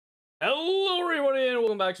Hello everybody and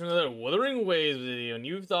welcome back to another Wuthering Waves video. And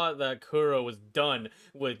you thought that Kuro was done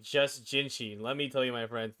with just Genshin. Let me tell you, my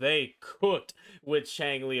friends, they cooked with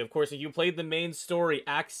Changli. Of course, if you played the main story,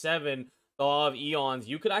 Act 7, Thaw of Eons,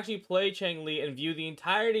 you could actually play Changli and view the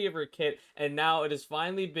entirety of her kit. And now it has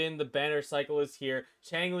finally been the banner cyclist here.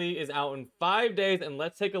 Changli is out in 5 days, and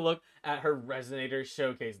let's take a look at her Resonator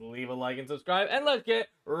showcase. Leave a like and subscribe, and let's get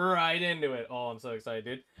right into it. Oh, I'm so excited,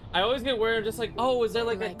 dude. I always get worried. I'm just like, oh, is there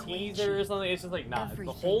like a teaser or something? It's just like, nah, it's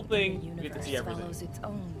the whole thing. You get to see everything. Follows its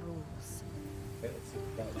own rules. Okay, let's see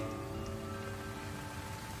what that is.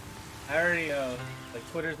 I already know.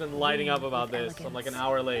 Like, Twitter's been lighting up about this. I'm like an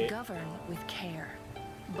hour late. Govern with care.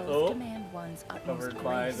 Both demand one's utmost covered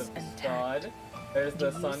by the and facade. tact. There's the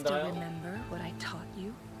Do you sundial. still remember what I taught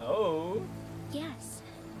you? Oh. Yes.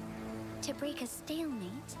 To break a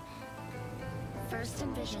stalemate. First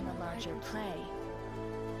envision a larger play.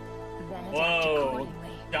 Then adapt Whoa.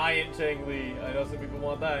 accordingly. Giant Changli. I know some people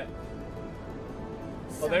want that.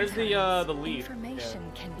 Oh, there's the lead.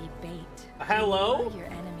 Information can be bait. Hello? Lure your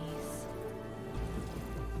enemies.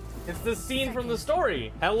 It's the scene from the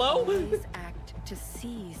story. Hello? Always act to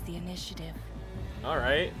seize the initiative.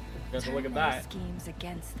 Alright. Got to look at their that. schemes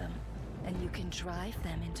against them, and you can drive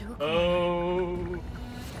them into a corner. Oh.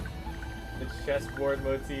 The chessboard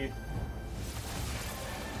motif.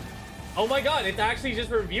 Oh my god, it's actually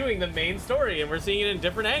just reviewing the main story and we're seeing it in a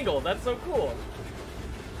different angle. That's so cool.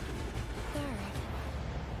 Third.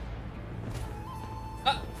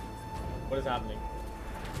 Ah. What is happening?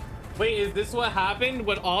 Wait, is this what happened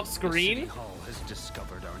when off The screen? City Hall has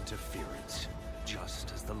discovered our interference,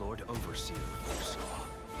 just as the Lord Overseer foresaw.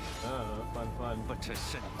 Oh, fun. But to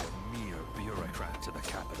send a mere bureaucrat to the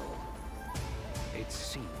capital, it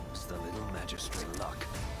seems the little magistrate luck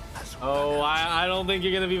has Oh, run out. I don't think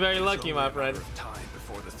you're gonna be very There's lucky, only my a friend. matter of time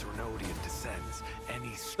before the Thronodian descends.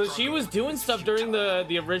 Any So she was struggle doing is stuff during futile.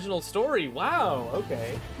 the original story. Wow,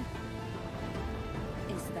 okay.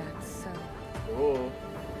 Is that so? Cool.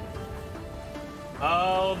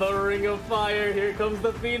 Oh, the Ring of Fire. Here comes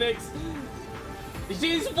the Phoenix.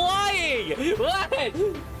 She's flying! What?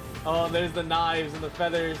 Oh, there's the knives and the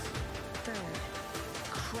feathers. Third,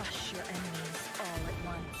 crush your enemies all at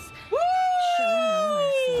once. Woo! Show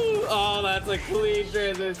no mercy. Oh, that's a clean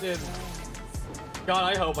transition. God,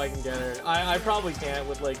 I hope I can get her. I probably can't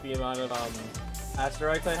with like the amount of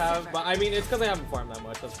asteroids I have, but I mean it's because I haven't farmed that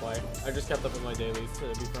much. That's why I just kept up with my dailies, to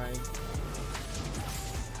be frank.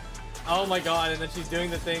 Oh my god, and then she's doing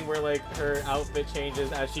the thing where like her outfit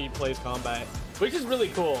changes as she plays combat, which is really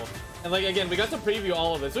cool. And like again, we got to preview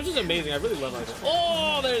all of this, which is amazing. I really love it.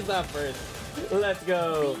 Oh, there's that first. Let's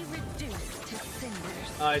go. Be reduced to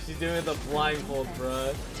cinders. She's doing the blindfold,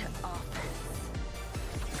 bruh. To office.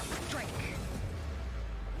 Drink.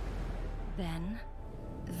 Then,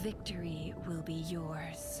 victory will be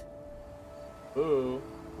yours. Ooh.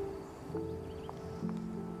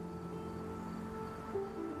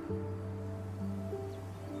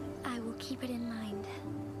 I will keep it in mind.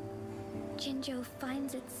 Jinzhou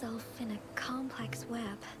finds itself in a complex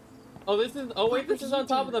web. Oh, this is. Oh wait, What this would is you on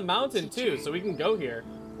top do, of the mountain too, teacher? so we can go here.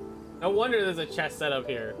 No wonder there's a chest set up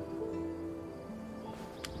here.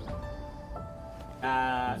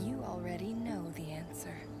 You already know the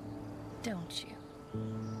answer, don't you?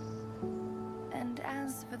 And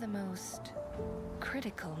as for the most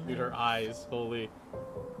critical Dude, her move, eyes, holy.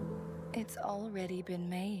 it's already been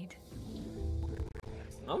made.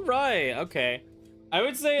 All right, okay. I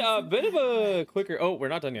would say a bit of a quicker. Oh, we're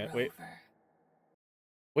not done yet. Wait, Rover.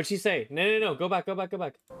 what'd she say? No. Go back.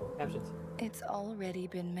 Captions. It's already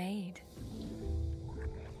been made.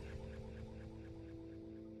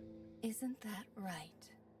 Isn't that right,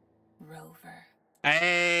 Rover?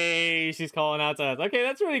 Hey, she's calling out to us. Okay,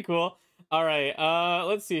 that's really cool. All right,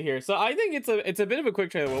 let's see here. So I think it's a bit of a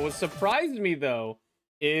quick trailer. What surprised me though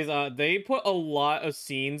is they put a lot of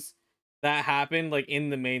scenes that happened like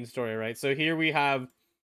in the main story, right? So here we have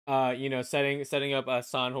you know, setting up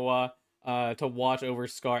Sanhua to watch over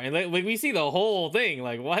Scar, and like we see the whole thing.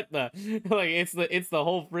 Like what the like it's the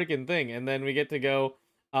whole freaking thing. And then we get to go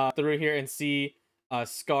through here and see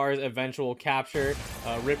Scar's eventual capture,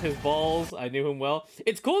 rip his balls. I knew him well.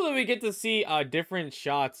 It's cool that we get to see different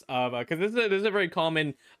shots of because this is a very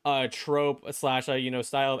common trope slash you know,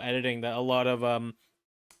 style of editing that a lot of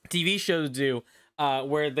TV shows do,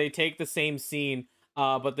 where they take the same scene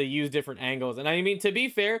but they use different angles. And I mean, to be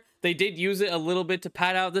fair, they did use it a little bit to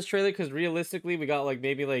pad out this trailer, because realistically we got like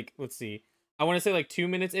maybe like, let's see, I want to say like 2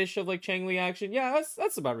 minutes ish of like Changli action. Yeah,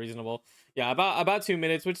 that's about reasonable. Yeah, about 2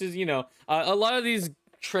 minutes, which is, you know, a lot of these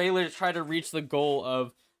trailers try to reach the goal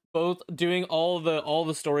of both doing all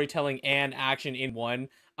the storytelling and action in one,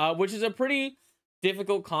 which is a pretty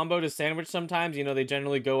difficult combo to sandwich sometimes. You know, they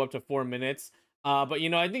generally go up to 4 minutes. But you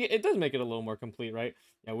know, I think it does make it a little more complete, right?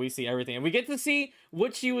 Yeah, we see everything, and we get to see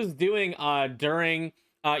what she was doing during.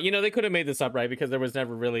 You know, they could have made this up, right? Because there was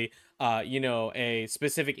never really you know, a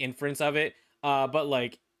specific inference of it. But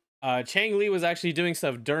like Changli was actually doing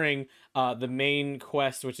stuff during the main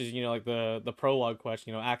quest, which is, you know, like the prologue quest,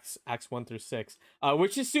 you know, acts 1 through 6,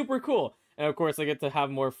 which is super cool. And of course, I get to have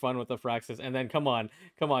more fun with the Phraxis. And then come on,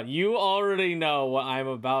 you already know what I'm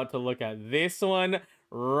about to look at. This one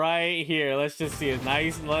right here. Let's just see it.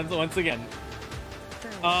 Nice once again.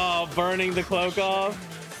 Oh, burning the cloak off.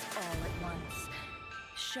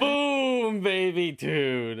 Boom, baby,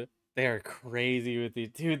 dude. They're crazy with you,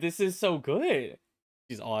 dude. This is so good.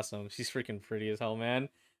 She's awesome. She's freaking pretty as hell, man.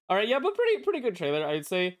 All right, yeah, but pretty good trailer, I'd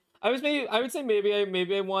say. I would say maybe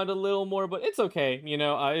I want a little more, but it's okay. You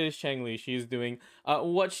know, it is Changli. She's doing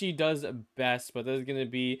what she does best. But that's gonna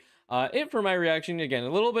be it for my reaction. Again, a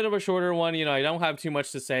little bit of a shorter one. You know, I don't have too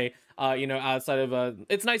much to say. You know, outside of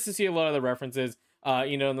it's nice to see a lot of the references.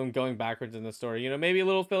 You know, them going backwards in the story. You know, maybe a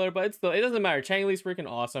little filler, but it's still, it doesn't matter. Changli's freaking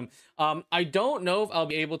awesome. I don't know if I'll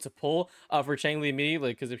be able to pull for Changli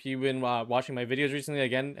immediately, because if you've been watching my videos recently,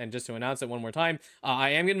 again, and just to announce it one more time, I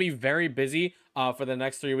am going to be very busy for the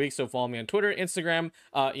next 3 weeks. So follow me on Twitter, Instagram.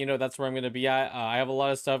 You know, that's where I'm going to be at. I have a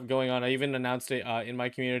lot of stuff going on. I even announced it in my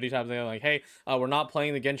community tabs. They're like, hey, we're not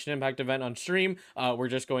playing the Genshin Impact event on stream. We're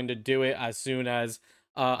just going to do it as soon as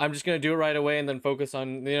I'm just going to do it right away and then focus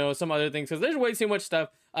on, you know, some other things, because there's way too much stuff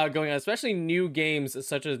going on, especially new games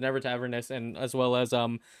such as Never to Everness, and as well as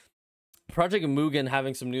Project Mugen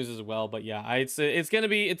having some news as well. But yeah, it's gonna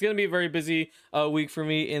be a very busy week for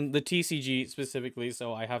me in the TCG specifically,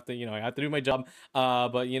 so I have to, you know, I have to do my job.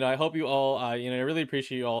 But you know, I hope you all you know, I really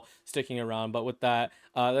appreciate you all sticking around. But with that,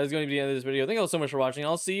 that's going to be the end of this video. Thank you all so much for watching.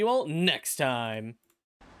 I'll see you all next time.